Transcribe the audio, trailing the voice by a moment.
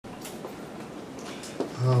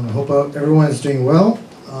I hope everyone is doing well.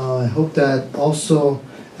 I hope that also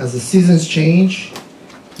as the seasons change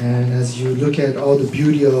and as you look at all the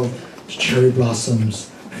beauty of cherry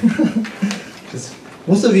blossoms. Because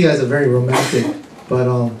most of you guys are very romantic,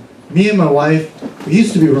 but me and my wife, we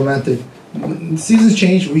used to be romantic. When seasons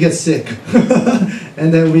change, we get sick.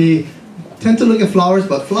 And then we tend to look at flowers,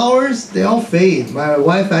 but flowers, they all fade. My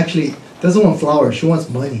wife actually doesn't want flowers, she wants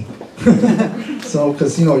money. So,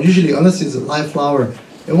 because usually unless it's a live flower,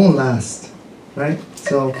 it won't last, right?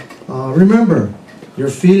 So remember your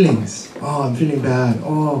feelings. Oh, I'm feeling bad.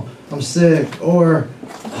 Oh, I'm sick. Or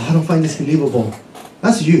oh, I don't find this believable.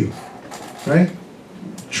 That's you, right?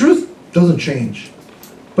 Truth doesn't change.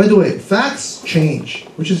 By the way, facts change,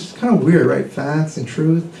 which is kind of weird, right? Facts and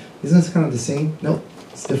truth, isn't it kind of the same? Nope,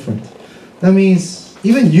 it's different. That means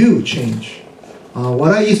even you change.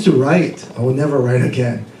 What I used to write, I will never write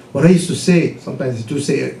again. What I used to say, sometimes I do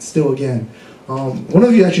say it still again. One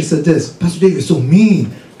of you actually said this, Pastor Dave is so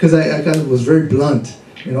mean, because I kind of was very blunt,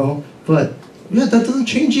 But yeah, that doesn't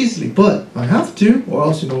change easily. But I have to, or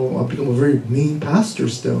else I'll become a very mean pastor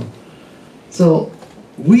still. So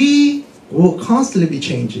we will constantly be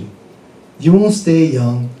changing. You won't stay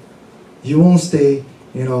young. You won't stay,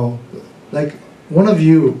 like one of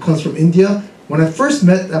you comes from India. When I first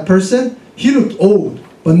met that person, he looked old,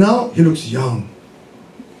 but now he looks young.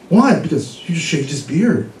 Why? Because he just shaved his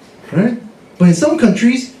beard, right? But in some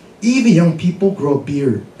countries, even young people grow a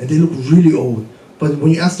beard and they look really old. But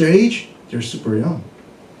when you ask their age, they're super young,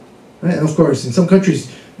 right? And of course, in some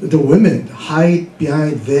countries, the women hide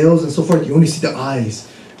behind veils and so forth. You only see the eyes.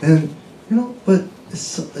 And, but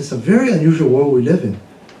it's a very unusual world we live in.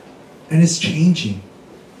 And it's changing.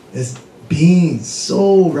 It's being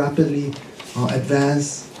so rapidly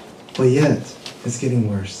advanced, but yet it's getting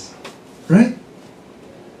worse, right?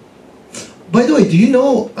 By the way, do you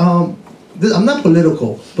know, I'm not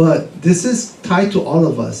political, but this is tied to all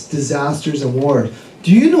of us, disasters and war.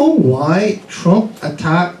 Do you know why Trump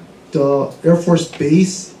attacked the Air Force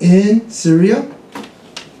base in Syria?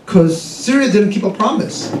 Because Syria didn't keep a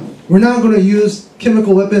promise. We're not going to use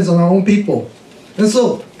chemical weapons on our own people. And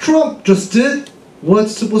so Trump just did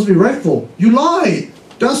what's supposed to be rightful. You lied.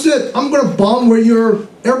 That's it. I'm going to bomb where your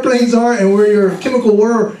airplanes are and where your chemical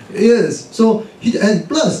war is. So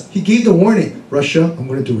plus he gave the warning. Russia, I'm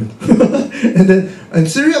going to do it. and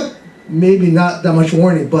Syria, maybe not that much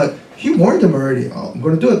warning, but he warned them already. Oh, I'm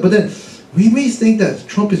going to do it. But then we may think that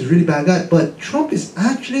Trump is a really bad guy, but Trump is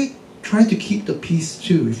actually trying to keep the peace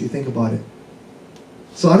too, if you think about it.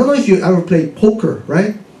 So I don't know if you ever played poker,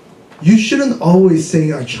 right? You shouldn't always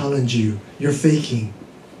say, I challenge you. You're faking.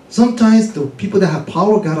 Sometimes the people that have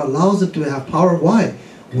power, God allows them to have power. Why?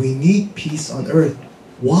 We need peace on earth.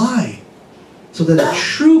 Why? So that a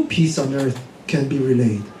true peace on earth can be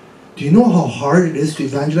relayed. Do you know how hard it is to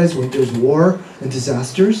evangelize when there's war and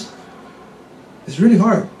disasters? It's really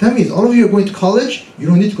hard. That means all of you are going to college. You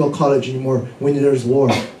don't need to go to college anymore when there's war.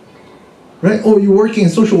 Right? Oh, you're working in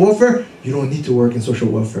social welfare? You don't need to work in social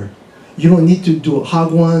welfare. You don't need to do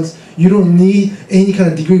hagwons. You don't need any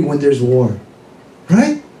kind of degree when there's war.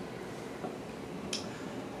 Right?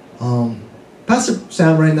 Pastor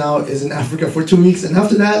Sam right now is in Africa for 2 weeks, and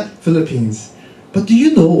after that, Philippines. But do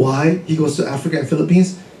you know why he goes to Africa and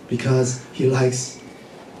Philippines? Because he likes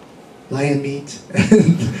lion meat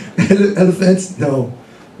and elephants? No.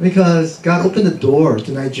 Because God opened the door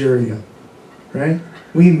to Nigeria. Right?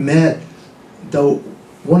 We met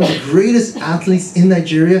one of the greatest athletes in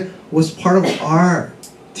Nigeria was part of our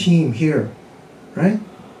team here. Right?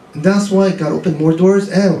 And that's why God opened more doors.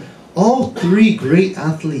 And all 3 great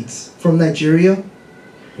athletes from Nigeria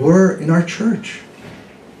were in our church.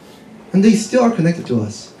 And they still are connected to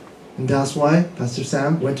us. And that's why Pastor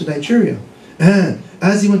Sam went to Nigeria. And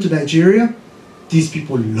as he went to Nigeria, these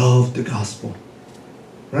people loved the gospel.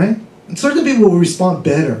 Right? And certain people will respond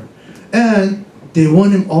better. And they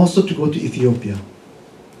want him also to go to Ethiopia.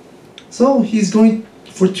 So he's going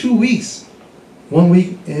for 2 weeks. 1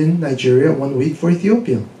 week in Nigeria, 1 week for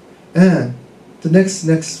Ethiopia. And the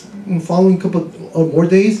next following couple of more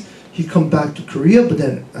days, he come back to Korea, but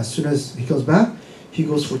then as soon as he comes back, he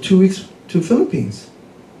goes for 2 weeks to Philippines.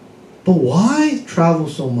 But why travel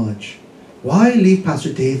so much? Why leave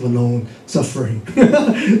Pastor Dave alone, suffering,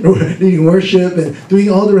 leading worship and doing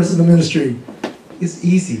all the rest of the ministry? It's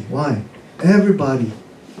easy. Why? Everybody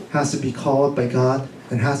has to be called by God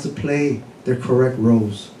and has to play their correct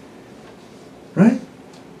roles. Right?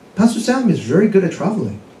 Pastor Sam is very good at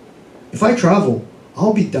traveling. If I travel,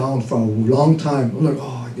 I'll be down for a long time. I'm like,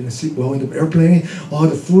 oh, I didn't sleep well in the airplane. Oh,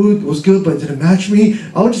 the food was good, but it didn't match me.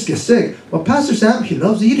 I'll just get sick. But Pastor Sam, he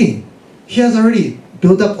loves eating. He has already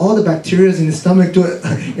build up all the bacteria in his stomach to,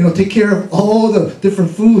 take care of all the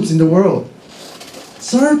different foods in the world.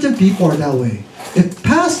 Certain people are that way. If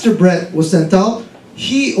Pastor Brett was sent out,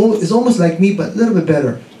 he is almost like me, but a little bit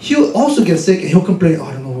better. He'll also get sick and he'll complain, oh,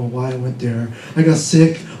 I don't know why I went there. I got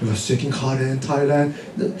sick in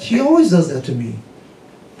Thailand. He always does that to me.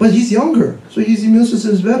 But he's younger, so his immune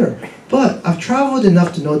system is better. But I've traveled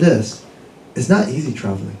enough to know this. It's not easy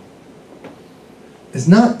traveling. It's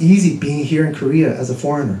not easy being here in Korea as a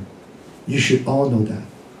foreigner. You should all know that.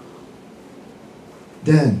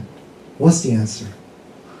 Then, what's the answer?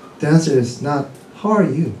 The answer is not, how are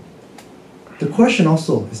you? The question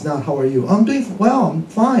also is not, how are you? I'm doing well, I'm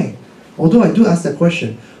fine. Although I do ask that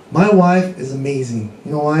question. My wife is amazing.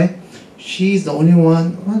 You know why? She's the only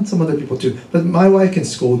one, and some other people too, but my wife can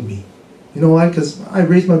scold me. You know why? Because I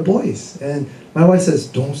raised my boys. And my wife says,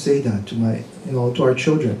 don't say that to our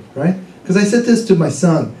children, right? Because I said this to my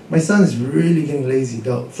son. My son is really getting lazy,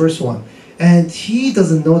 the first one. And he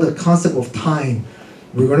doesn't know the concept of time.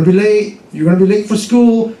 We're going to be late. You're going to be late for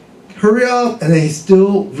school. Hurry up. And then he's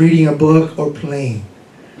still reading a book or playing.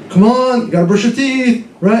 Come on, you got to brush your teeth,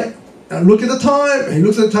 right? And look at the time. And he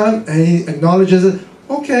looks at the time and he acknowledges it.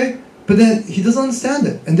 Okay. But then he doesn't understand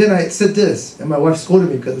it. And then I said this. And my wife scolded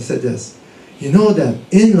me because I said this. You know that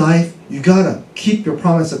in life, you got to keep your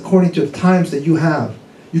promise according to the times that you have.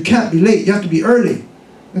 You can't be late. You have to be early.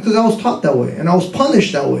 Because I was taught that way. And I was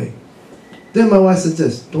punished that way. Then my wife said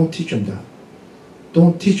this. Don't teach him that.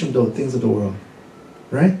 Don't teach him the things of the world.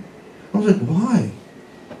 Right? I was like, why?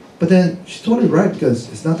 But then she's totally right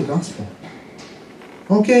because it's not the gospel.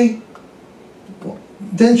 Okay.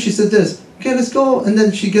 Then she said this. Okay, let's go. And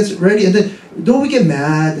then she gets ready. And then don't we get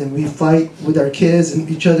mad and we fight with our kids and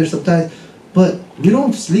each other sometimes. But we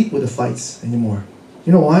don't sleep with the fights anymore.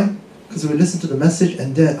 You know why? Because we listen to the message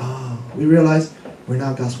and then we realize we're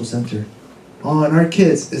not gospel-centered. And our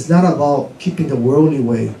kids, it's not about keeping the worldly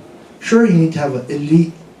way. Sure, you need to have an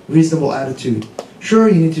elite, reasonable attitude. Sure,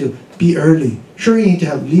 you need to be early. Sure, you need to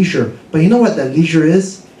have leisure. But you know what that leisure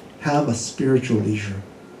is? Have a spiritual leisure.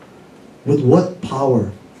 With what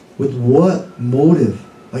power? With what motive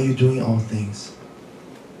are you doing all things?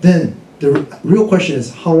 Then the real question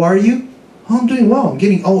is, how are you? Oh, I'm doing well. I'm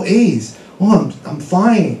getting all A's. Oh, I'm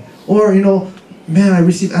fine. Or, man, I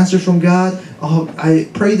received answers from God. Oh, I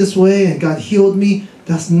prayed this way and God healed me.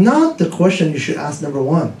 That's not the question you should ask, number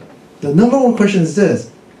one. The number one question is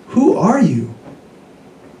this. Who are you?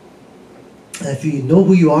 And if you know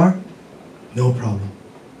who you are, no problem.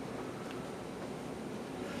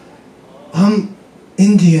 I'm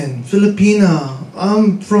Indian, Filipina.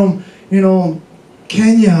 I'm from,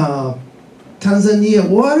 Kenya, Tanzania,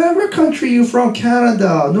 whatever country you're from,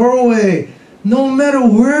 Canada, Norway. No matter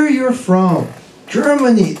where you're from,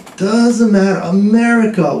 Germany, doesn't matter,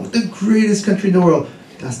 America, the greatest country in the world,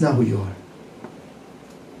 that's not who you are.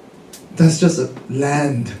 That's just a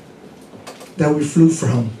land that we flew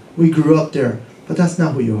from. We grew up there, but that's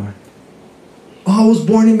not who you are. Oh, I was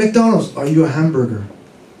born in McDonald's. Are you a hamburger?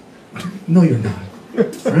 No, you're not.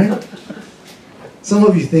 Right? Some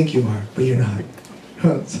of you think you are, but you're not.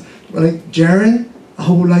 Like Jaron,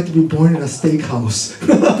 I would like to be born in a steakhouse.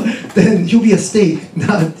 Then you'll be a steak,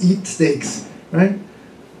 not eat steaks, right?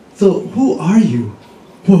 So who are you?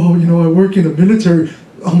 Well, I work in the military.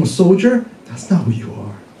 I'm a soldier. That's not who you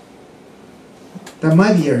are. That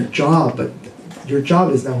might be your job, but your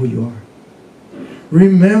job is not who you are.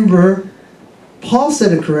 Remember, Paul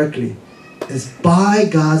said it correctly. It's by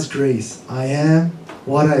God's grace I am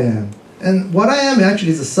what I am. And what I am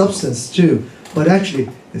actually is a substance too, but actually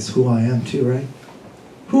it's who I am too, right?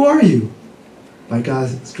 Who are you? By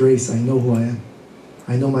God's grace, I know who I am.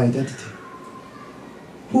 I know my identity.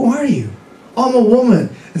 Who are you? Oh, I'm a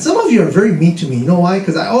woman. And some of you are very mean to me. You know why?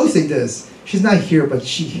 Because I always say this. She's not here, but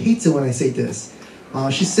she hates it when I say this.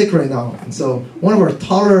 She's sick right now. And so one of our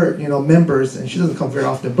taller, members, and she doesn't come very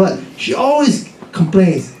often, but she always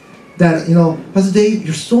complains that, Pastor Dave,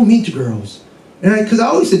 you're so mean to girls. And because I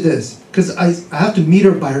always say this, because I have to meet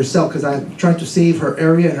her by herself because I'm trying to save her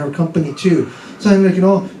area and her company too. So I'm like, I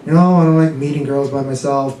don't like meeting girls by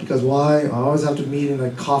myself because why? I always have to meet in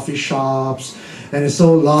like coffee shops and it's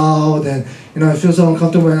so loud and I feel so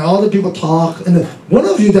uncomfortable and all the people talk. And then one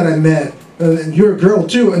of you that I met, and you're a girl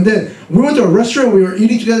too, and then we went to a restaurant, we were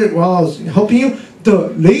eating together while I was helping you. The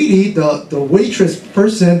lady, the waitress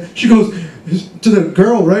person, she goes to the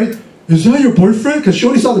girl, right? Is that your boyfriend? Because she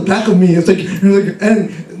only saw the back of me. It's like,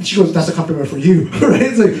 and she goes, that's a compliment for you, right?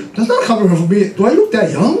 It's like, that's not a compliment for me. Do I look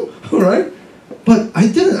that young? Right? But I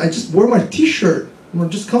didn't. I just wore my t-shirt.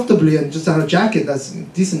 just comfortably and just on a jacket that's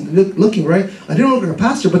decent looking, right? I didn't look like a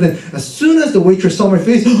pastor, but then as soon as the waitress saw my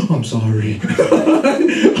face, oh, I'm sorry.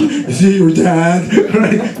 Is he your dad?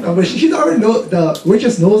 Right? No, but she already know, the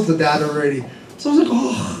waitress knows the dad already. So I was like,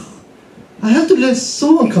 oh, I have to live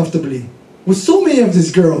so uncomfortably with so many of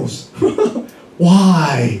these girls.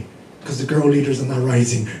 Why? Because the girl leaders are not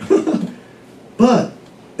rising. But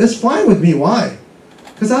it's fine with me. Why?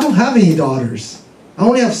 Because I don't have any daughters. I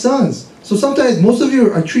only have sons. So sometimes, most of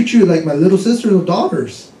you, I treat you like my little sisters or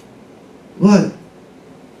daughters. But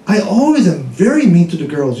I always am very mean to the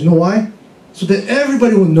girls. You know why? So that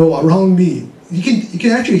everybody will know around me. You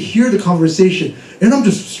can actually hear the conversation. And I'm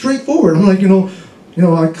just straightforward. I'm like, you know,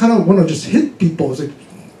 I kind of want to just hit people. It's like,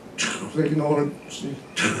 you know,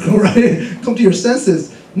 right? Come to your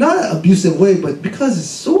senses. Not an abusive way, but because it's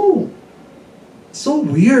so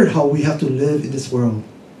weird how we have to live in this world.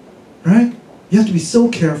 Right? You have to be so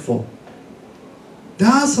careful.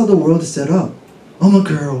 That's how the world is set up. I'm a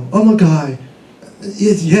girl. I'm a guy.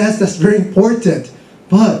 Yes, that's very important.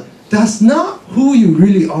 But that's not who you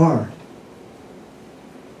really are.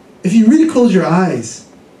 If you really close your eyes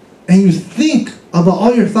and you think about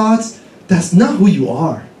all your thoughts, that's not who you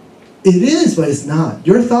are. It is, but it's not.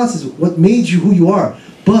 Your thoughts is what made you who you are.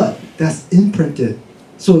 But that's imprinted.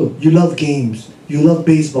 So you love games. You love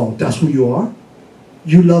baseball. That's who you are.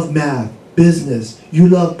 You love math, business. You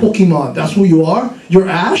love Pokemon. That's who you are. You're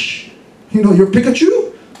Ash. You know, you're Pikachu.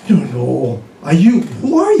 You don't know.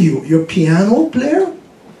 Who are you? You're a piano player?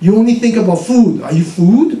 You only think about food. Are you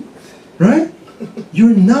food? Right?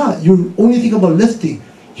 You're not. You only think about lifting.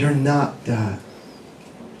 You're not that.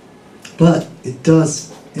 But it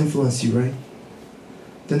does influence you, right?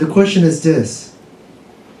 Then the question is this.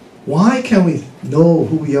 Why can't we know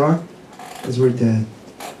who we are? Because we're dead.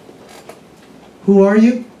 Who are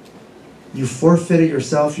you? You forfeited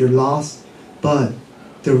yourself, you're lost, but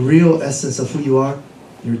the real essence of who you are,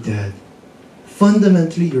 you're dead.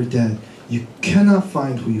 Fundamentally, you're dead. You cannot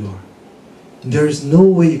find who you are. There is no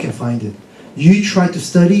way you can find it. You try to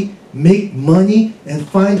study, make money, and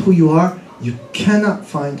find who you are, you cannot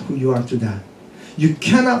find who you are through that. You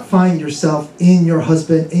cannot find yourself in your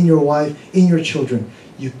husband, in your wife, in your children.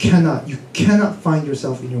 You cannot find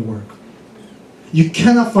yourself in your work. You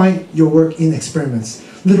cannot find your work in experiments.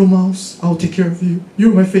 Little mouse, I'll take care of you.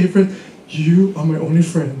 You're my favorite. You are my only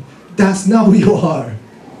friend. That's not who you are.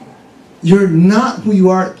 You're not who you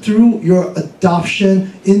are through your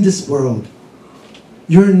adoption in this world.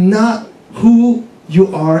 You're not who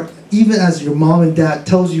you are even as your mom and dad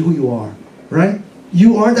tells you who you are. Right?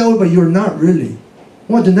 You are that way, but you're not really.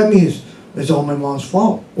 What? Then that means it's all my mom's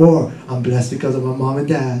fault. Or I'm blessed because of my mom and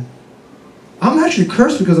dad. I'm actually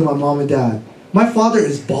cursed because of my mom and dad. My father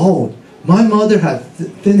is bald. My mother had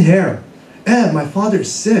thin hair. And my father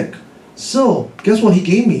is sick. So, guess what he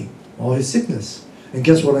gave me? All his sickness. And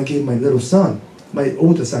guess what I gave my little son? My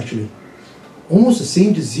oldest, actually. Almost the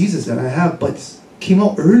same diseases that I have, but came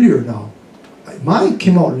out earlier now. Mine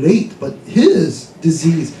came out late, but his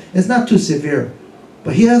disease is not too severe.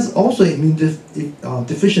 But he has also immune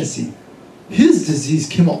deficiency. His disease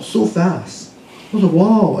came out so fast. I was like,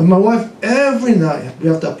 wow. And my wife, every night, we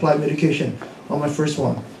have to apply medication on my first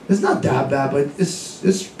one. It's not that bad, but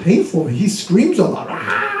it's painful. He screams a lot.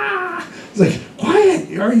 Ah! It's like, quiet,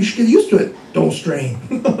 you should get used to it. Don't strain.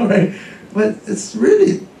 All right? But it's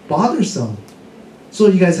really bothersome. So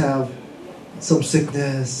you guys have some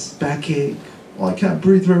sickness, backache. Oh, I can't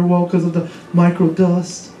breathe very well because of the micro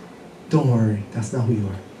dust. Don't worry, that's not who you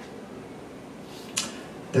are.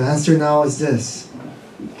 The answer now is this.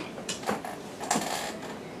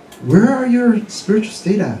 Where are your spiritual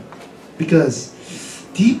state at? Because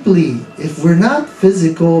deeply, if we're not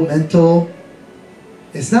physical, mental,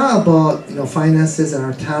 it's not about finances and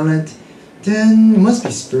our talent, then it must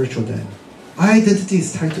be spiritual then. Our identity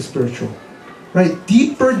is tied to spiritual. Right?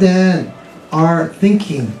 Deeper than our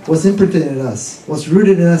thinking, what's imprinted in us, what's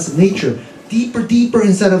rooted in us in nature, deeper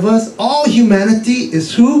inside of us, all humanity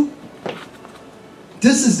is who?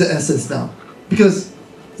 This is the essence now. Because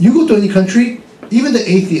you go to any country, even the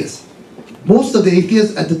atheists, most of the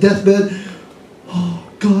atheists at the deathbed, oh,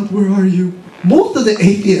 God, where are you? Most of the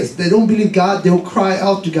atheists, they don't believe God, they'll cry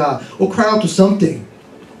out to God or cry out to something.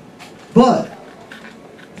 But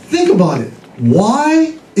think about it.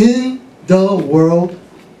 Why in the world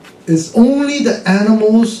is only the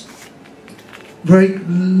animals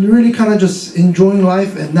really kind of just enjoying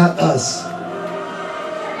life and not us?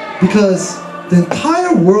 Because the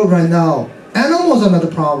entire world right now, animals are not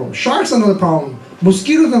the problem, sharks are not the problem,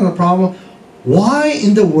 mosquitoes are not the problem. Why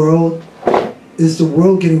in the world is the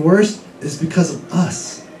world getting worse? It's because of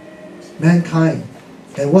us, mankind.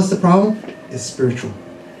 And what's the problem? is spiritual.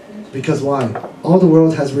 Because why? All the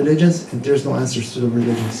world has religions and there's no answers to the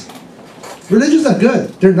religions. Religions are good.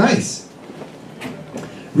 They're nice.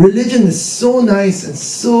 Religion is so nice and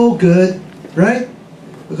so good, right?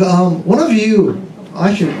 One of you,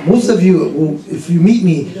 actually most of you, if you meet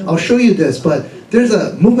me, I'll show you this, but there's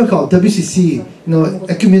a movement called WCC,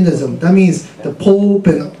 ecumenism. That means the Pope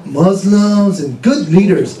and Muslims and good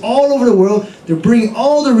leaders all over the world, they're bringing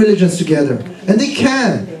all the religions together. And they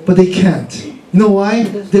can, but they can't. You know why?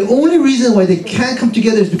 The only reason why they can't come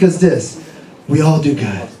together is because we all do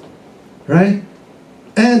good, right?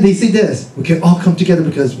 And they say this, we can all come together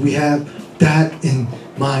because we have that in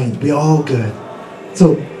mind. We're all good.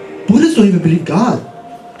 So Buddhists don't even believe God,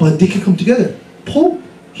 but they can come together. Pope,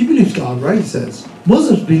 he believes God, right? He says.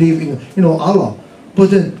 Muslims believe in Allah,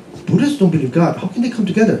 but then Buddhists don't believe God. How can they come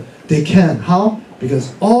together? They can. How?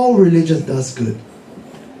 Because all religions does good.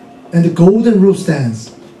 And the golden rule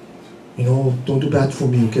stands. Don't do bad for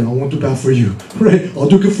me, okay? I won't do bad for you, right? I'll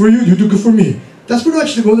do good for you, you do good for me. That's pretty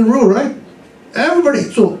much the golden rule, right? Everybody,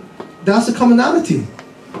 so that's the commonality.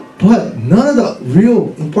 But none of the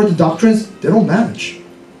real important doctrines, they don't match.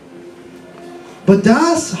 But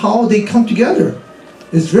that's how they come together.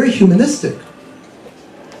 It's very humanistic.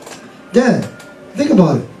 Then, think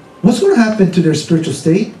about it. What's going to happen to their spiritual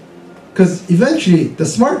state? Because eventually, the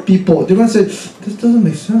smart people, they're going to say, this doesn't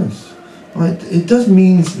make sense. It does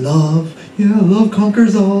mean love. Yeah, love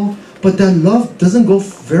conquers all. But that love doesn't go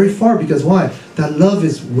very far because why? That love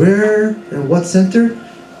is where and what center?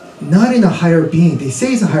 Not in a higher being. They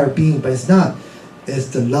say it's a higher being, but it's not. It's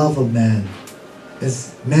the love of man.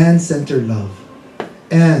 It's man-centered love.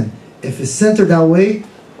 And if it's centered that way,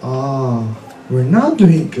 we're not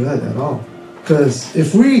doing good at all. Because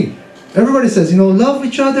if everybody says, love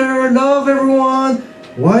each other, love everyone,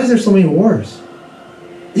 why is there so many wars?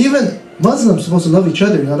 Even Muslims are supposed to love each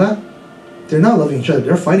other, you know that? They're not loving each other,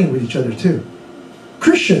 they're fighting with each other too.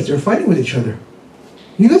 Christians, they're fighting with each other.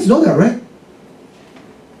 You guys know that, right?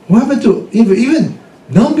 What happened to even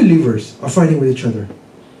non-believers are fighting with each other?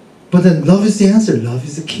 But then love is the answer, love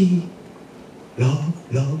is the key.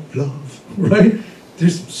 Love, love, love, right?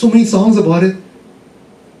 There's so many songs about it.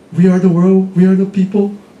 We are the world, we are the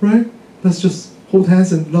people, right? Let's just hold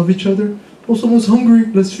hands and love each other. Oh, someone's hungry,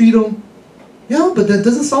 let's feed them. Yeah, but that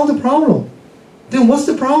doesn't solve the problem. Then what's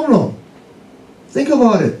the problem? Think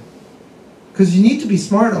about it. Because you need to be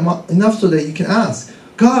smart enough so that you can ask,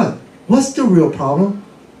 God, what's the real problem?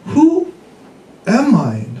 Who am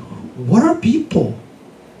I? What are people?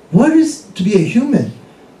 What is to be a human?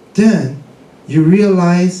 Then you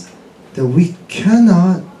realize that we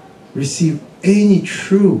cannot receive any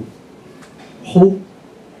true hope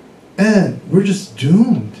and we're just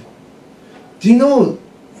doomed. Do you know,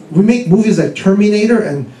 we make movies like Terminator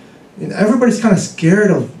and everybody's kind of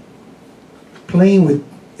scared of playing with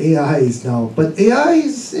AIs now. But AI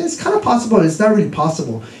is kind of possible. It's not really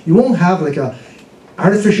possible. You won't have like a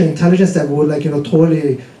artificial intelligence that would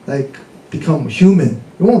totally become human.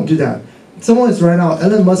 You won't do that. Someone is right now,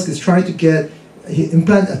 Elon Musk is trying to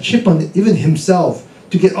implant a chip on even himself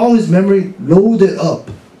to get all his memory loaded up,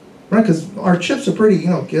 right? Because our chips are pretty,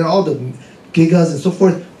 get all the gigas and so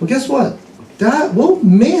forth. But guess what? That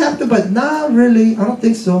may happen, but not really. I don't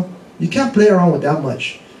think so. You can't play around with that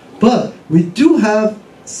much. But we do have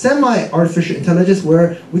semi-artificial intelligence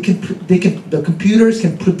where the computers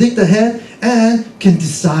can predict ahead and can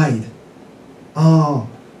decide. Oh,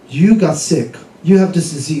 you got sick. You have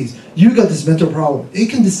this disease. You got this mental problem. It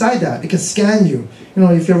can decide that. It can scan you.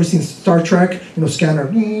 If you've ever seen Star Trek,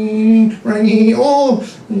 scanner. Oh,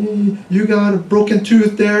 you got a broken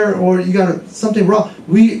tooth there, or you got something wrong.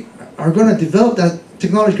 We are going to develop that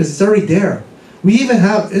technology because it's already there. We even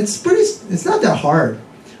have, it's not that hard.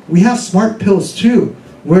 We have smart pills too,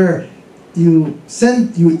 where you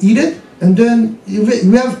eat it, and then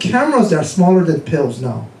we have cameras that are smaller than pills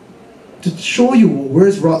now to show you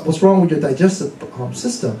what's wrong with your digestive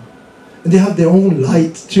system. And they have their own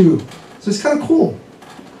light too. So it's kind of cool.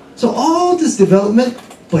 So all this development,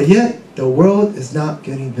 but yet the world is not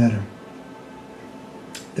getting better.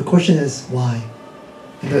 The question is why?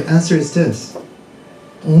 And the answer is this.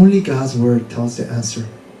 Only God's word tells the answer.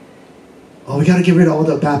 Oh, we got to get rid of all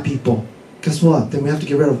the bad people. Guess what? Then we have to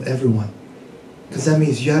get rid of everyone. Because that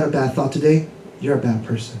means you had a bad thought today, you're a bad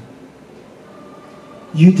person.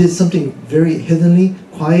 You did something very hiddenly,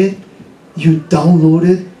 quiet, you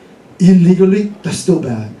downloaded illegally, that's still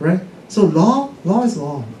bad, right? So law is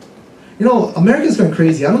law. Americans going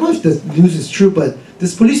crazy. I don't know if the news is true, but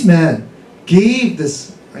this policeman gave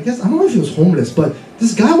this, I don't know if he was homeless, but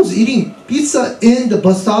this guy was eating pizza in the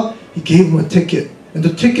bus stop. He gave him a ticket, and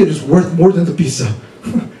the ticket is worth more than the pizza.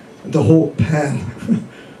 the whole pan.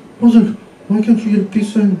 I was like, why can't you eat a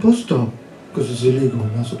pizza in the bus stop? Because it's illegal,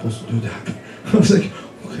 you're not supposed to do that. I was like,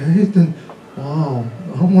 okay, then, wow,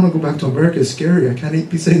 I don't want to go back to America, it's scary, I can't eat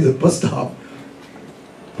pizza in the bus stop.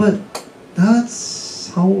 But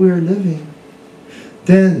that's how we're living.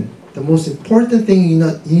 Then, the most important thing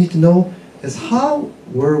you need to know is how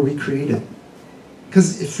were we created?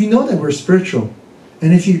 Because if we know that we're spiritual,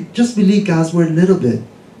 and if you just believe God's word a little bit,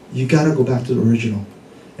 you got to go back to the original.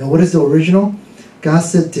 And what is the original? God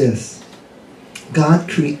said this. God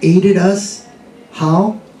created us,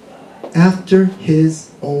 how? After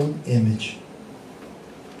His own image.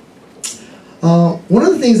 One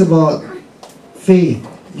of the things about faith,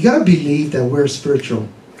 you got to believe that we're spiritual.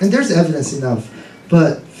 And there's evidence enough.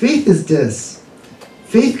 But faith is this.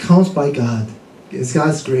 Faith comes by God. It's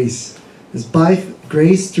God's grace. It's by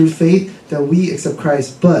grace through faith that we accept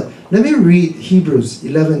Christ. But let me read Hebrews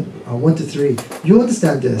 11, 1 to 3. You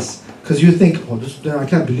understand this. Because you think, oh, this, I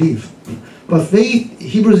can't believe. But faith,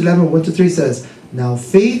 Hebrews 11, 1 to 3 says, now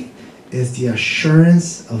faith is the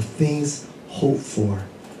assurance of things hoped for.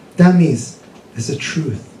 That means it's the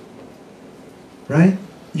truth. Right?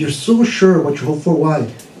 You're so sure what you hope for. Why?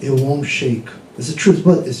 It won't shake. It's the truth.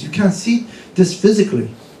 But you can't see this physically.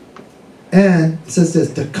 And it says this,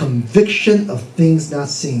 the conviction of things not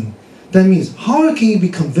seen. That means, how can you be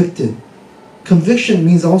convicted? Conviction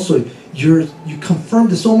means also, you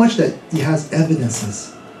confirmed it so much that it has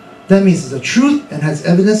evidences. That means it's the truth and has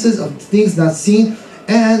evidences of things not seen.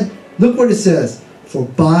 And look what it says, for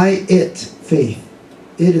by it, faith.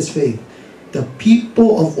 It is faith. The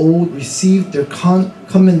people of old received their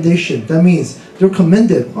commendation. That means they're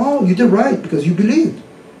commended. Oh, you did right because you believed.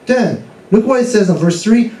 Then, look what it says in verse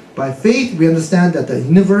 3. By faith, we understand that the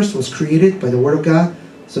universe was created by the Word of God,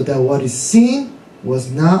 so that what is seen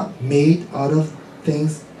was not made out of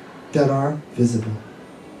things that are visible.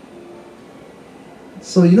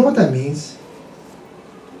 So you know what that means?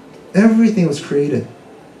 Everything was created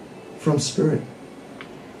from spirit.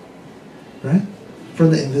 Right?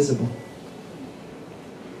 From the invisible.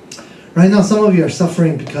 Right now, some of you are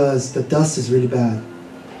suffering because the dust is really bad.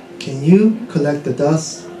 Can you collect the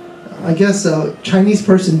dust? I guess a Chinese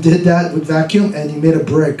person did that with vacuum and he made a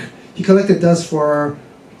brick. He collected dust for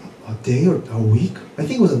a day or a week. I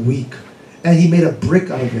think it was a week. And he made a brick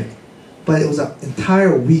out of it. But it was an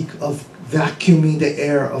entire week of vacuuming the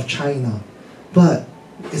air of China. But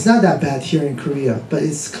it's not that bad here in Korea. But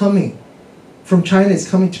it's coming. From China, it's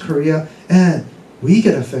coming to Korea. And we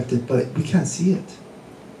get affected, but we can't see it.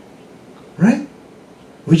 Right?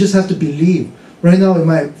 We just have to believe. Right now in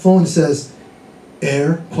my phone it says,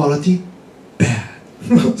 air quality bad.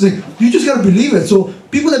 It's like, you just gotta believe it. So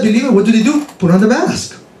people that believe it, what do? Put on the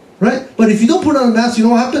mask, right? But if you don't put on the mask, you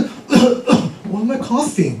know what happens? Why am I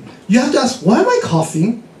coughing? You have to ask, why am I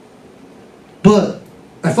coughing? But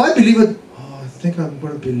if I believe it, I think I'm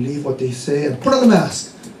gonna believe what they say and put on the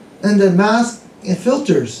mask. And the mask, it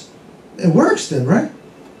filters. It works then, right?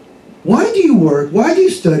 Why do you work? Why do you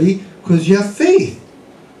study? Because you have faith.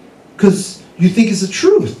 Because you think it's the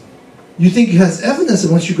truth. You think it has evidence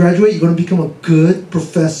that once you graduate, you're going to become a good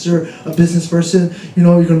professor, a business person, you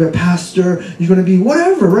know, you're going to be a pastor, you're going to be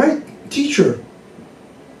whatever, right? Teacher.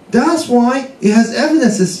 That's why it has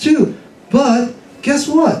evidences too. But guess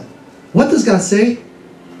what? What does God say?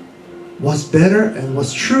 What's better and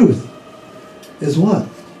what's truth is what?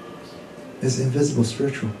 Is invisible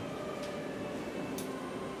spiritual.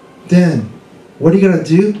 Then, what are you going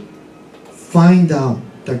to do? Find out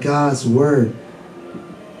that God's Word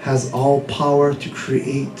has all power to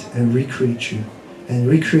create and recreate you and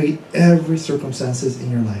recreate every circumstances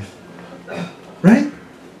in your life. Right?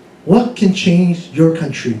 What can change your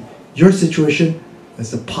country, your situation,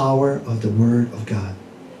 is the power of the Word of God.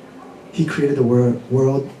 He created the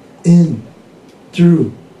world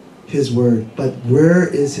through His Word. But where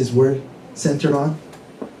is His Word centered on?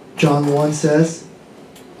 John 1 says,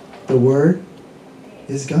 the Word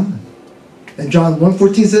is God. And John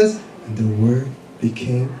 1:14 says, and the Word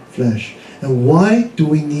became flesh. And why do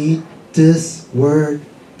we need this Word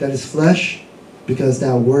that is flesh? Because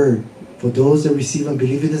that Word, for those that receive and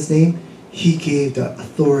believe in His name, He gave the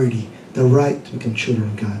authority, the right to become children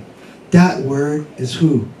of God. That Word is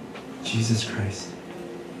who? Jesus Christ.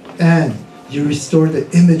 And you restore the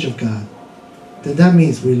image of God. Then that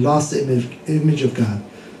means we lost the image of God.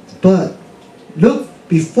 But look,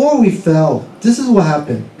 before we fell, this is what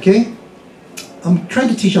happened, okay? I'm trying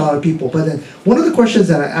to teach a lot of people, but then one of the questions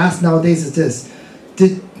that I ask nowadays is this.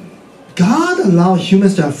 Did God allow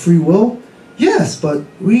humans to have free will? Yes, but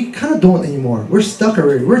we kind of don't anymore. We're stuck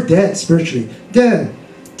already. We're dead spiritually. Then,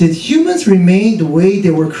 did humans remain the way they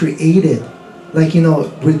were created? Like,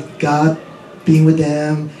 with God being with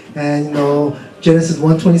them, and Genesis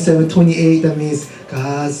 1:27-28, that means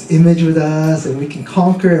God's image with us, and we can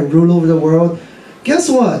conquer and rule over the world. Guess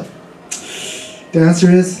what? The answer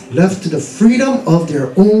is, left to the freedom of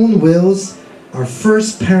their own wills, our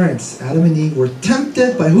first parents, Adam and Eve, were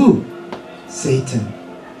tempted by who? Satan.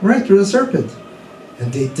 Right, through the serpent.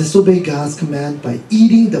 And they disobeyed God's command by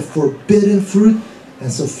eating the forbidden fruit,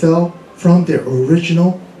 and so fell from their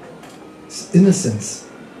original innocence,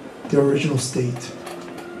 their original state.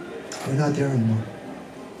 We're not there anymore.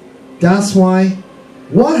 That's why,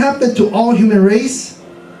 what happened to all human race?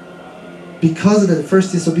 Because of the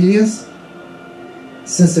first disobedience,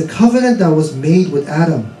 since the covenant that was made with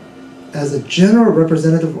Adam as a general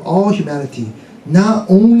representative of all humanity, not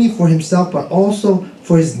only for himself but also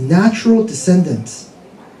for his natural descendants,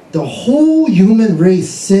 the whole human race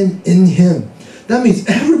sinned in him. That means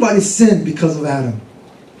everybody sinned because of Adam.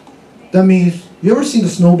 That means, you ever seen the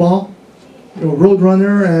snowball?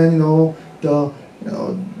 Roadrunner and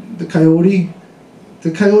the coyote.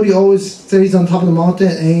 The coyote always stays on top of the mountain,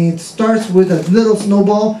 and it starts with a little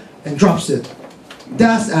snowball and drops it.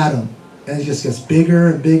 That's Adam. And it just gets bigger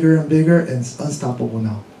and bigger and bigger, and it's unstoppable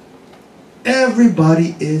now.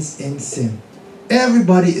 Everybody is in sin.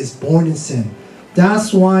 Everybody is born in sin.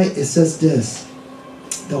 That's why it says this.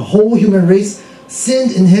 The whole human race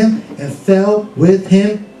sinned in him and fell with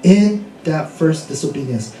him in that first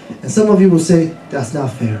disobedience. And some of you will say, that's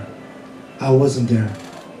not fair. I wasn't there.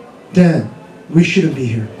 Then we shouldn't be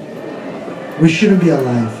here. We shouldn't be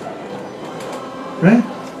alive. Right?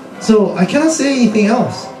 So I cannot say anything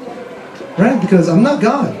else. Right? Because I'm not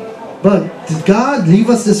God. But did God leave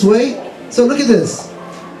us this way? So look at this.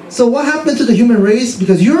 So what happened to the human race?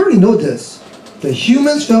 Because you already know this. The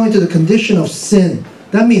humans fell into the condition of sin.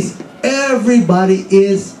 That means everybody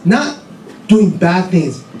is not doing bad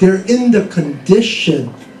things. They're in the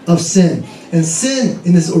condition of sin. And sin,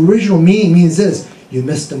 in its original meaning, means this. You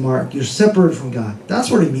missed the mark. You're separated from God. That's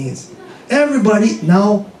what it means. Everybody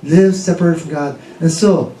now lives separated from God. And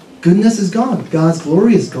so, goodness is gone. God's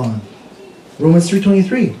glory is gone. Romans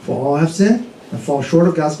 3:23. For all have sinned and fall short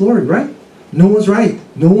of God's glory, right? No one's right.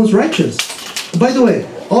 No one's righteous. And by the way,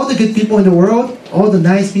 all the good people in the world, all the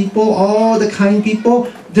nice people, all the kind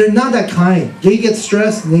people, they're not that kind. They get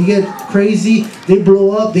stressed, they get crazy, they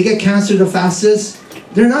blow up, they get cancer the fastest.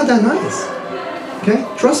 They're not that nice. Okay?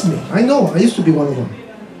 Trust me. I know. I used to be one of them.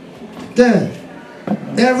 Then,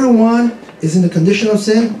 everyone is in the condition of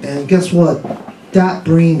sin, and guess what? That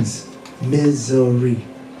brings misery.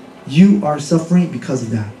 You are suffering because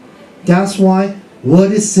of that. That's why,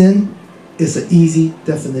 what is sin? Is an easy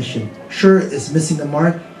definition. Sure, it's missing the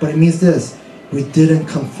mark, but it means this. We didn't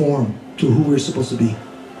conform to who we're supposed to be.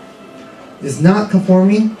 It's not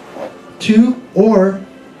conforming to or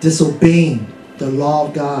disobeying the law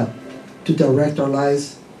of God to direct our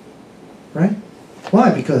lives. Right? Why?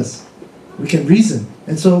 Because we can reason.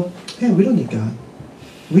 And so, hey, we don't need God.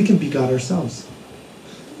 We can be God ourselves.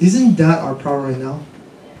 Isn't that our problem right now?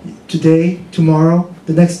 Today, tomorrow,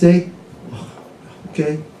 the next day,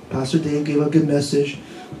 okay, Pastor Dave gave a good message.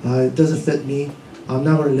 It doesn't fit me. I'm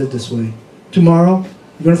not going to live this way. Tomorrow,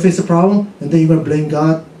 you're going to face a problem, and then you're going to blame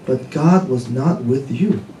God. But God was not with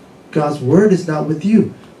you. God's word is not with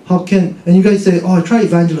you. How can, and you guys say, oh, I tried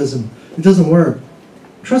evangelism. It doesn't work.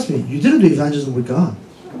 Trust me, you didn't do evangelism with God.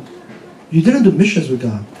 You didn't do missions with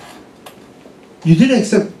God. You didn't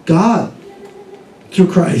accept God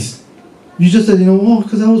through Christ. You just said,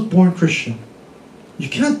 because I was born Christian. You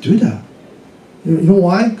can't do that. You know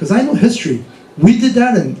why? Because I know history. We did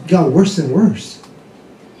that and it got worse and worse.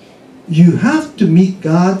 You have to meet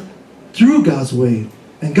God through God's way.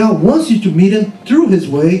 And God wants you to meet Him through His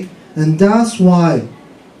way. And that's why,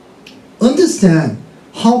 understand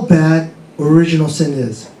how bad original sin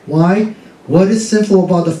is. Why? What is sinful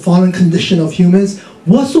about the fallen condition of humans?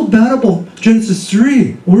 What's so bad about Genesis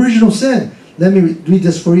 3, original sin? Let me read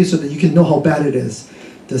this for you so that you can know how bad it is.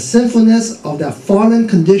 The sinfulness of that fallen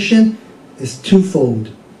condition is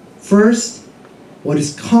twofold. First, what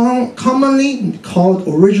is commonly called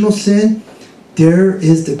original sin, there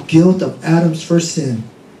is the guilt of Adam's first sin,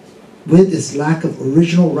 with its lack of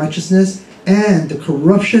original righteousness and the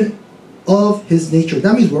corruption of his nature.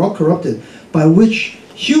 That means we're all corrupted, by which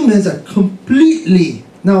humans are completely,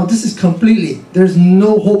 now this is completely, there's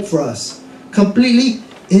no hope for us, completely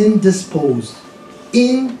indisposed,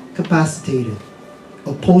 incapacitated,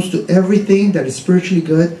 opposed to everything that is spiritually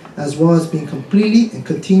good, as well as being completely and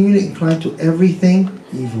continually inclined to everything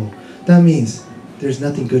evil. That means there's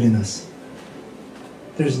nothing good in us.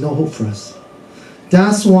 There's no hope for us.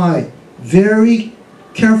 That's why very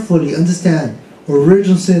carefully understand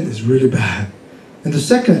original sin is really bad. And the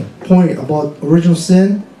second point about original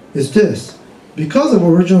sin is this. Because of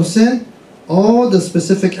original sin, all the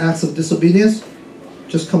specific acts of disobedience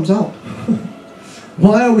just comes out.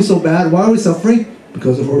 Why are we so bad? Why are we suffering?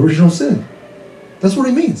 Because of original sin. That's what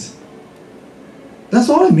it means. That's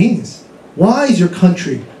all it means. Why is your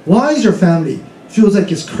country, why is your family feels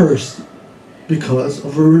like it's cursed? Because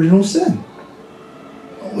of original sin.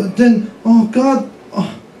 Then, oh God,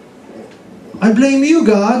 I blame you,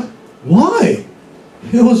 God. Why?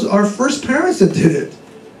 It was our first parents that did it.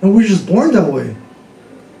 And we're just born that way.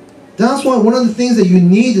 That's why one of the things that you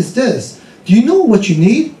need is this. Do you know what you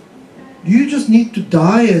need? You just need to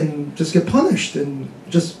die and just get punished and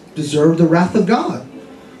just deserve the wrath of God.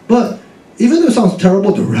 But even though it sounds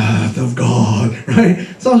terrible, the wrath of God, right?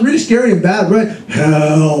 It sounds really scary and bad, right?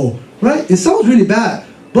 Hell, right? It sounds really bad.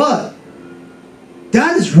 But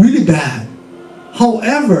that is really bad.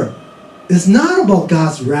 However, it's not about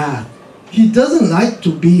God's wrath. He doesn't like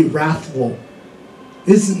to be wrathful.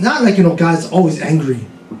 It's not like, God's always angry.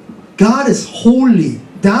 God is holy.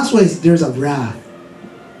 That's why there's a wrath.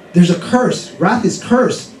 There's a curse. Wrath is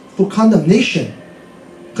cursed for condemnation.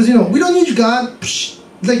 Because, we don't need you, God. Psh,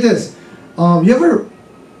 it's like this. You ever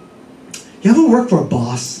work for a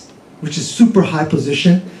boss, which is super high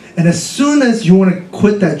position, and as soon as you want to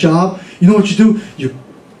quit that job, you know what you do? You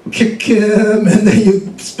kick him, and then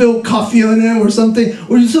you spill coffee on him or something,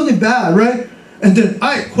 or you do something bad, right? And then,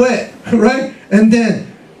 I quit, right? And then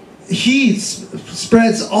he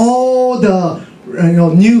spreads all the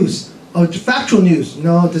news, factual news.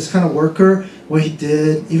 This kind of worker, what he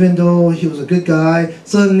did, even though he was a good guy,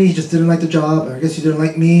 suddenly he just didn't like the job. I guess he didn't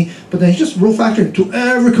like me, but then he just wrote factory to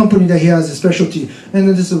every company that he has a specialty, and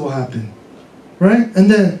then this is what happened, right? And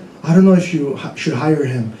then I don't know if you should hire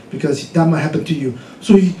him because that might happen to you.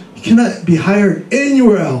 So he cannot be hired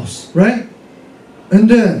anywhere else, right? And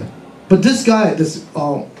then, but this guy, this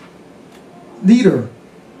leader,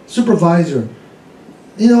 supervisor,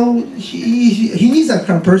 he needs that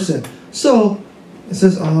kind of person. So it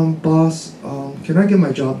says, boss, can I get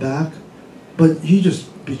my job back? But you just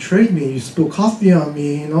betrayed me. You spilled coffee on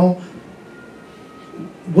me.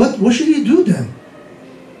 What should he do then?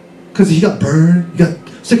 Because he got burned. He got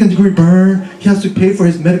second-degree burn. He has to pay for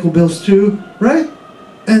his medical bills too, right?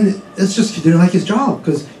 And it's just he didn't like his job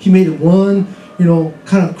because he made one,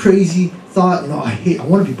 kind of crazy thought. I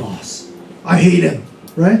want to be boss. I hate him,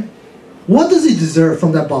 right? What does he deserve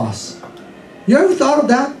from that boss? You ever thought of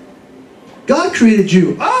that? God created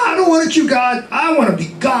you. I don't want you, God. I want to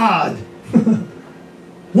be God.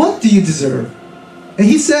 What do you deserve? And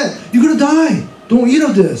he said, you're going to die. Don't eat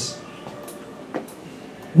of this.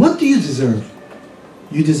 What do you deserve?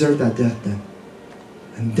 You deserve that death then.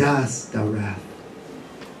 And that's the wrath.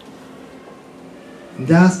 And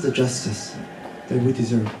that's the justice that we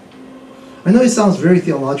deserve. I know it sounds very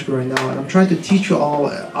theological right now, and I'm trying to teach you all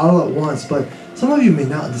at once, but some of you may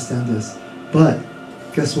not understand this. But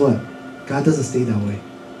guess what? God doesn't stay that way.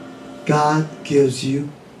 God gives you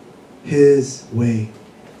His way,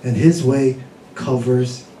 and His way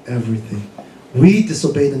covers everything. We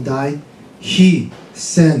disobeyed and died. He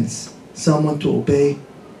sends someone to obey,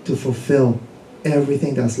 to fulfill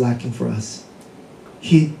everything that's lacking for us.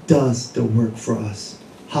 He does the work for us.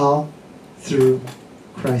 How? Through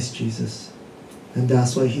Christ Jesus. And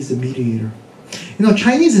that's why He's the mediator.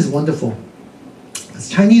 Chinese is wonderful. Because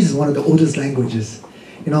Chinese is one of the oldest languages.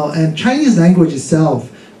 And Chinese language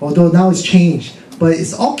itself, although now it's changed, but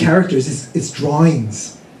it's all characters, it's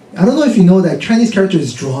drawings. I don't know if you know that Chinese character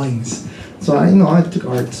is drawings. So I took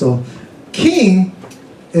art. So king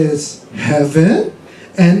is heaven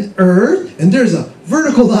and earth, and there's a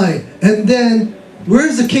vertical line. And then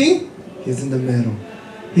where's the king? He's in the middle.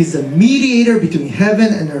 He's the mediator between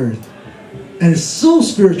heaven and earth. And it's so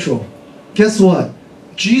spiritual. Guess what?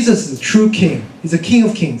 Jesus is the true king. He's the King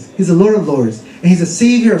of kings. He's the Lord of lords. And He's the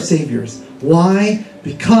Savior of saviors. Why?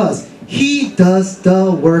 Because He does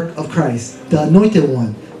the work of Christ, the anointed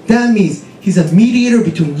one. That means He's a mediator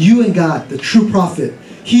between you and God, the true prophet.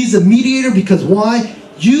 He's a mediator because why?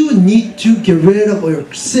 You need to get rid of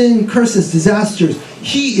your sin, curses, disasters.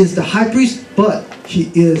 He is the high priest, but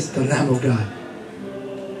He is the Lamb of God.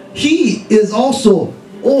 He is also,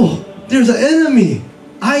 there's an enemy.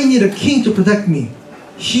 I need a king to protect me.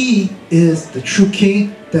 He is the true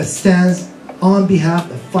king that stands on behalf,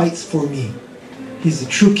 that fights for me. He's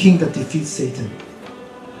the true king that defeats Satan.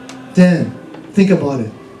 Then, think about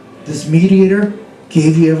it. This mediator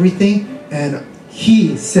gave you everything, and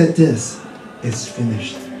He said this, it's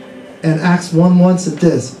finished. And Acts 1:1 said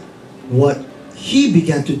this, what He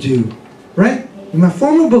began to do. Right? In my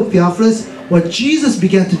former book, Theophilus, what Jesus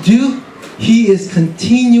began to do, He is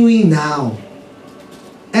continuing now.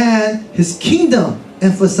 And his kingdom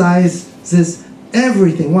emphasizes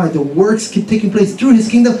everything. Why? The works keep taking place through his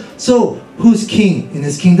kingdom. So, who's king in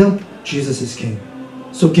his kingdom? Jesus is king.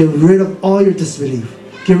 So get rid of all your disbelief.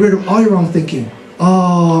 Get rid of all your wrong thinking.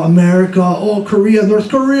 Oh, America, oh, Korea, North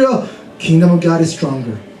Korea. Kingdom of God is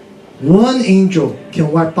stronger. One angel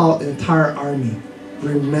can wipe out an entire army.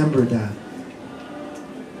 Remember that.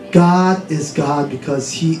 God is God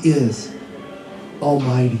because he is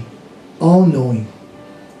almighty, all-knowing.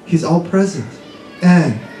 He's all-present.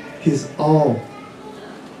 And he's all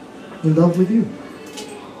in love with you.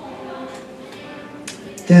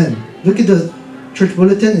 Then, look at the church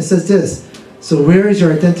bulletin. It says this. So where is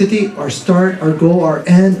your identity? Our start, our goal, our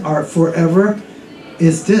end, our forever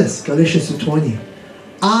is this. Galatians 2:20.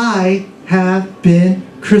 I have been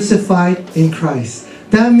crucified in Christ.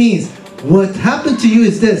 That means what happened to you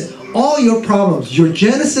is this. All your problems, your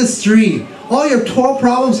Genesis 3, all your 12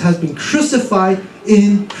 problems has been crucified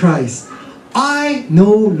in Christ. I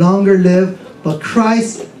no longer live, but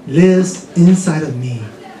Christ lives inside of me.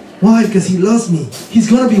 Why? Because he loves me. He's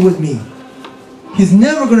going to be with me. He's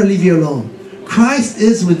never going to leave you alone. Christ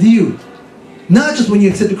is with you. Not just when you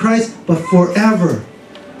accept Christ, but forever.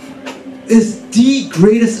 It's the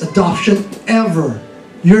greatest adoption ever.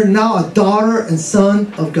 You're now a daughter and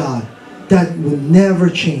son of God. That will never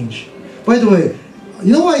change. By the way,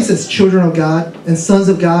 you know why he says children of God and sons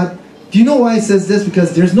of God? Do you know why he says this?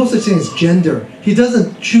 Because there's no such thing as gender. He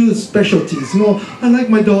doesn't choose specialties. You know, I like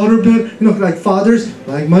my daughter better. You know, like fathers,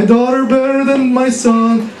 like my daughter better than my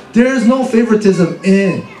son. There's no favoritism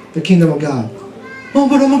in the kingdom of God. Oh,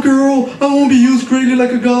 but I'm a girl. I won't be used greatly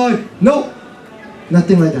like a guy. No,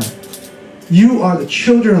 nothing like that. You are the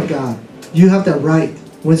children of God. You have that right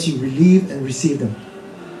once you believe and receive them.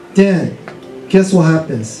 Then, guess what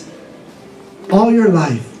happens? All your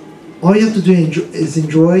life, all you have to do is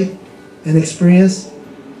enjoy and experience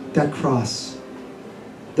that cross.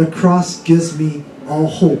 The cross gives me all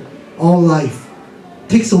hope, all life.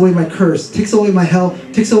 Takes away my curse, takes away my hell,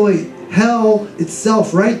 takes away hell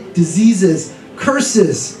itself, right? Diseases,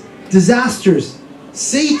 curses, disasters.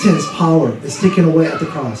 Satan's power is taken away at the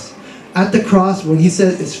cross. At the cross, when he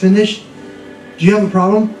said it's finished, do you have a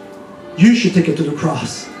problem? You should take it to the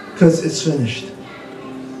cross because it's finished.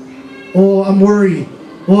 Oh, I'm worried.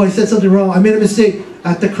 Oh, I said something wrong. I made a mistake.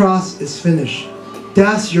 At the cross, it's finished.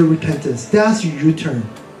 That's your repentance. That's your U-turn.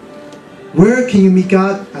 Where can you meet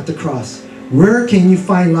God? At the cross. Where can you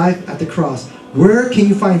find life? At the cross. Where can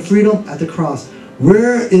you find freedom? At the cross.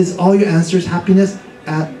 Where is all your answers, happiness?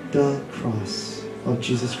 At the cross of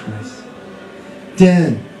Jesus Christ.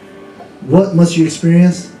 Then, what must you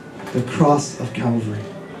experience? The cross of Calvary.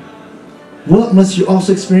 What must you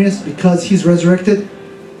also experience because he's resurrected?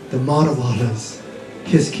 The Mount of Olives.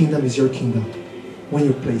 His kingdom is your kingdom. When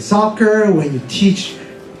you play soccer, when you teach,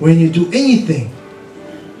 when you do anything,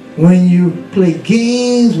 when you play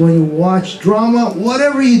games, when you watch drama,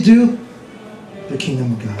 whatever you do, the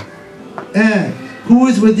kingdom of God. And who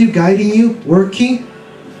is with you, guiding you, working?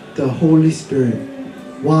 The Holy Spirit.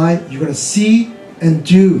 Why? You're going to see and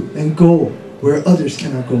do and go where others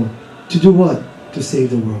cannot go. To do what? To save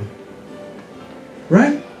the world.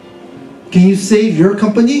 Right? Can you save your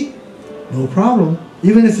company? No problem.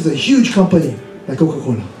 Even if it's a huge company like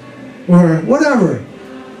Coca-Cola or whatever,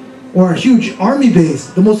 or a huge army base,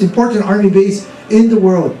 the most important army base in the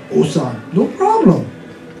world, Osan, no problem.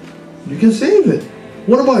 You can save it.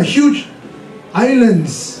 What about huge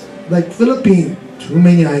islands like Philippines? Too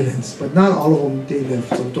many islands, but not all of them they live,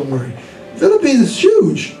 so don't worry. Philippines is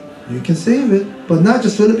huge. You can save it, but not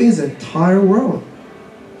just Philippines, the entire world.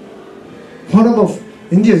 What about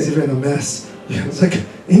India? Is even a mess. It's like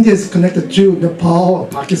India is connected to Nepal,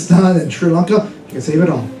 Pakistan, and Sri Lanka. You can save it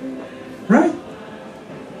all, right?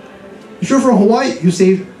 If you're from Hawaii, you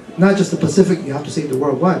save not just the Pacific. You have to save the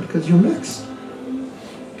world. Why? Because you're mixed.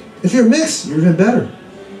 If you're mixed, you're even better.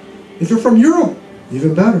 If you're from Europe,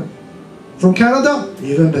 even better. From Canada,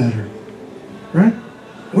 even better, right?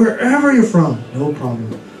 Wherever you're from, no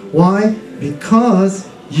problem. Why? Because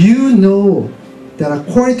you know that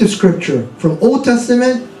according to Scripture, from Old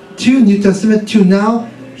Testament to New Testament to now,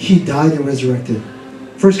 he died and resurrected.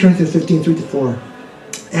 1 Corinthians 15, 3-4.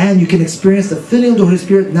 And you can experience the filling of the Holy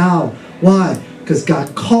Spirit now. Why? Because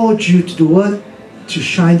God called you to do what? To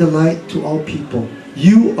shine the light to all people.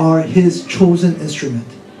 You are his chosen instrument,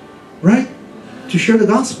 right? To share the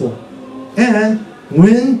gospel. And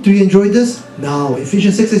when do you enjoy this? Now.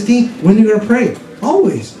 Ephesians 6:16. When are you going to pray?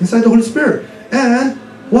 Always. Inside the Holy Spirit. And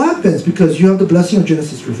what happens? Because you have the blessing of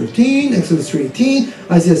Genesis 3:15, Exodus 3:18,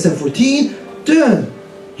 Isaiah 7:14. Then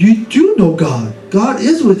you do know God. God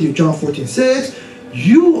is with you. John 14:6.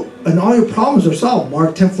 You and all your problems are solved.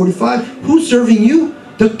 Mark 10:45. Who's serving you?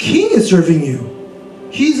 The king is serving you.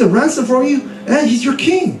 He's a ransom for you, and he's your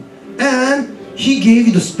king. And he gave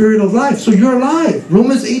you the spirit of life, so you're alive.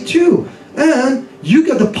 Romans 8:2. And you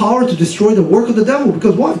get the power to destroy the work of the devil,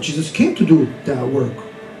 because what? Jesus came to do that work.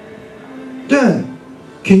 Then,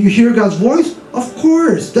 can you hear God's voice? Of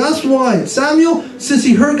course. That's why Samuel, since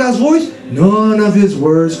he heard God's voice, none of his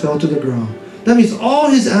words fell to the ground. That means all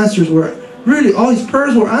his answers were, really, all his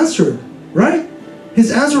prayers were answered, right?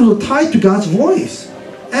 His answers were tied to God's voice.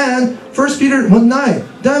 And 1 Peter 1:9,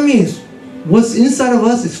 that means what's inside of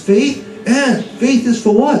us is faith, and faith is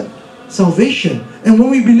for what? Salvation. And when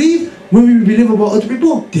we believe about other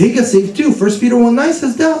people, they get saved too. 1 Peter 1:9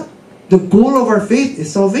 says that. The goal of our faith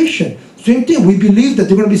is salvation. Same thing, we believe that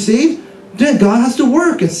they're going to be saved, then God has to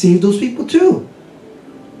work and save those people too.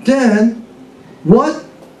 Then, what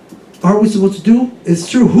are we supposed to do? It's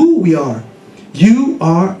through who we are. You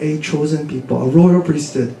are a chosen people, a royal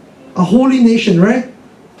priesthood, a holy nation, right?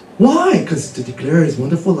 Why? Because to declare his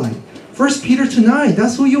wonderful light. 1 Peter 2:9,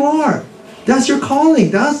 that's who you are. That's your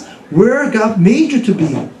calling. That's where God made you to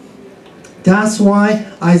be. That's why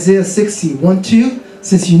Isaiah 60:1-2,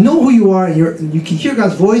 since you know who you are and you can hear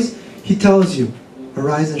God's voice, he tells you,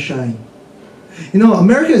 arise and shine. You know,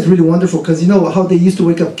 America is really wonderful because you know how they used to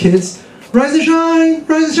wake up kids, rise and shine,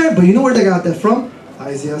 rise and shine. But you know where they got that from?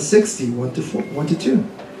 Isaiah 60:1-2.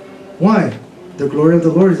 Why? The glory of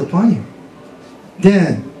the Lord is upon you.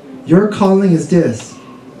 Then, your calling is this.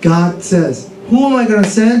 God says, who am I going to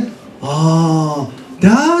send? Oh,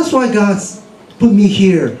 that's why God's put me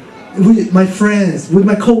here. With my friends, with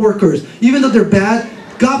my co-workers. Even though they're bad,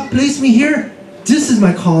 God placed me here. This is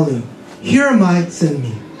my calling. Here am I, send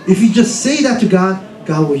me. If you just say that to God,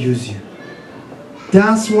 God will use you.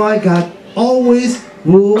 That's why God always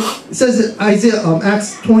will. It says in Isaiah,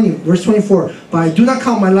 Acts 20:24, but I do not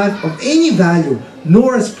count my life of any value,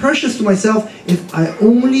 nor as precious to myself, if I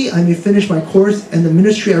may finish my course and the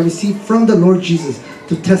ministry I received from the Lord Jesus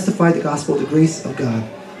to testify the gospel of the grace of God.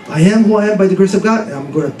 I am who I am by the grace of God, and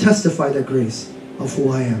I'm going to testify that grace of who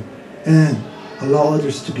I am and allow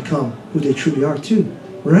others to become who they truly are too,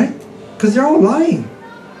 right? Because they're all lying.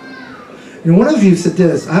 And one of you said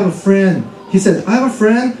this, I have a friend. He said, I have a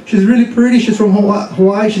friend, she's really pretty, she's from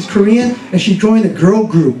Hawaii, she's Korean, and she joined a girl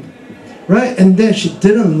group, right? And then she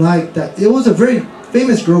didn't like that. It was a very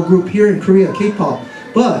famous girl group here in Korea, K-pop,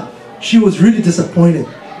 but she was really disappointed.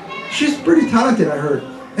 She's pretty talented, I heard.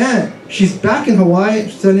 And she's back in Hawaii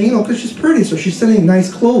selling, you know, because she's pretty, so she's selling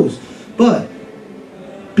nice clothes. But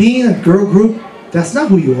being a girl group, that's not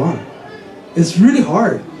who you are. It's really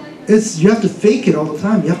hard. You have to fake it all the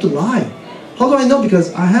time. You have to lie. How do I know?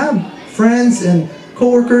 Because I have friends and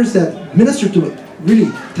co-workers that minister to really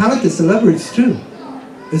talented celebrities too.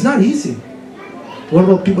 It's not easy. What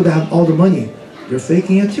about people that have all the money? They're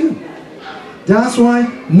faking it too. That's why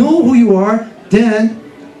know who you are. Then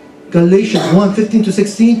Galatians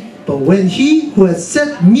 1:15-16. But when he who had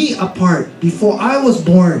set me apart before I was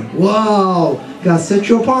born, wow, God set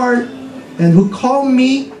you apart, and who called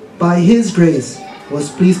me by his grace, was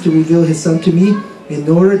pleased to reveal his son to me in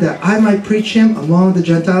order that I might preach him among the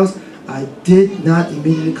Gentiles, I did not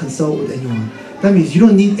immediately consult with anyone. That means you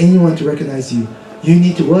don't need anyone to recognize you. You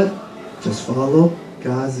need to what? Just follow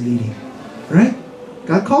God's leading. Right?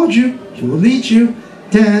 God called you. He will lead you.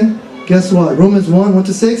 Then, guess what? Romans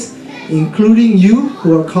 1:1-6, including you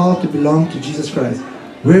who are called to belong to Jesus Christ.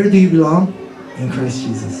 Where do you belong? In Christ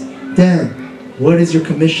Jesus. Then, what is your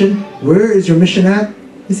commission? Where is your mission at?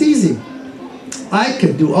 It's easy. I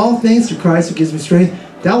can do all things through Christ who gives me strength.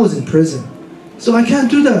 That was in prison. So I can't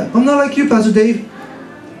do that. I'm not like you, Pastor Dave.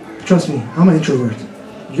 Trust me, I'm an introvert.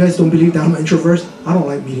 You guys don't believe that I'm an introvert? I don't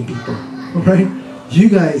like meeting people. Alright? You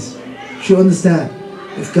guys should understand,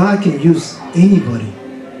 if God can use anybody,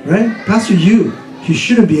 right? Pastor Yu, he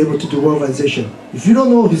shouldn't be able to do world organization. If you don't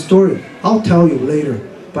know his story, I'll tell you later.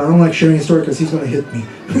 But I don't like sharing his story because he's going to hit me.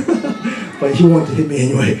 But he wants to hit me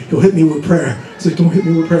anyway. He'll hit me with prayer. So don't hit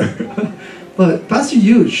me with prayer. But Pastor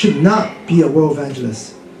Yu should not be a world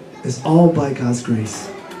evangelist. It's all by God's grace.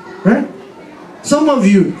 Right? Some of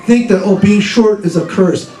you think that, oh, being short is a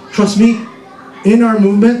curse. Trust me, in our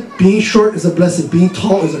movement, being short is a blessing. Being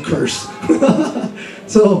tall is a curse.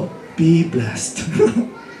 So, be blessed.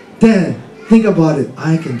 Then, think about it.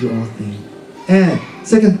 I can do all things. And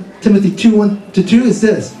 2 Timothy 2:1-2 is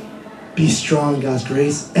this. Be strong in God's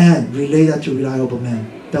grace and relay that to reliable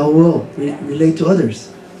men that will relate to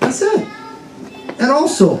others. That's it. And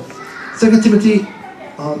also, 2 Timothy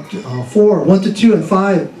 4:1-2 and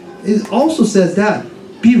 5, it also says that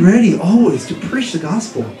be ready always to preach the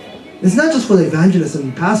gospel. It's not just for the evangelists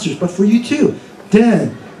and pastors, but for you too.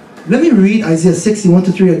 Then, Let me read Isaiah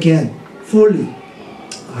 61:3 again, fully.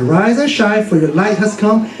 Arise and shine, for your light has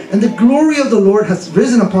come, and the glory of the Lord has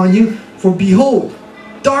risen upon you. For behold,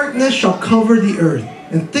 darkness shall cover the earth,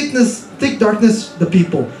 and thick darkness the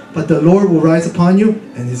people. But the Lord will rise upon you,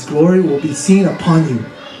 and his glory will be seen upon you.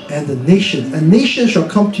 And nations shall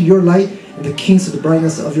come to your light, and the kings to the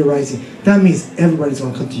brightness of your rising. That means everybody's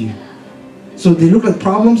going to come to you. So they look like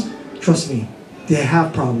problems. Trust me, they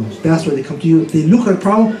have problems. That's why they come to you. They look like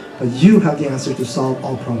problems, but you have the answer to solve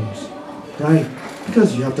all problems. Right?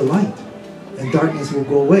 Because you have the light. And darkness will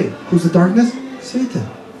go away. Who's the darkness? Satan.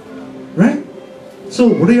 Right? So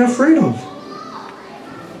what are you afraid of?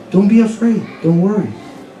 Don't be afraid. Don't worry.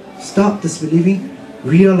 Stop disbelieving.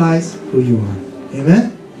 Realize who you are.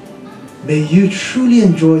 Amen? May you truly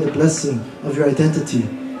enjoy the blessing of your identity.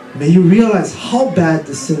 May you realize how bad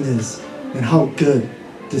the sin is and how good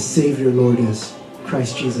the Savior Lord is,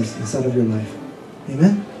 Christ Jesus, inside of your life.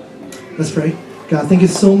 Amen? Let's pray. God, thank you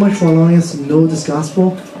so much for allowing us to know this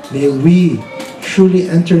gospel. May we truly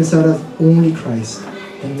enter inside of only Christ.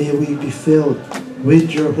 And may we be filled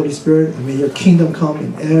with your Holy Spirit. And may your kingdom come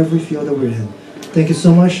in every field that we're in. Thank you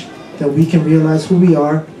so much that we can realize who we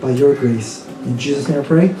are by your grace. In Jesus' name I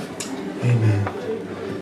pray. Amen.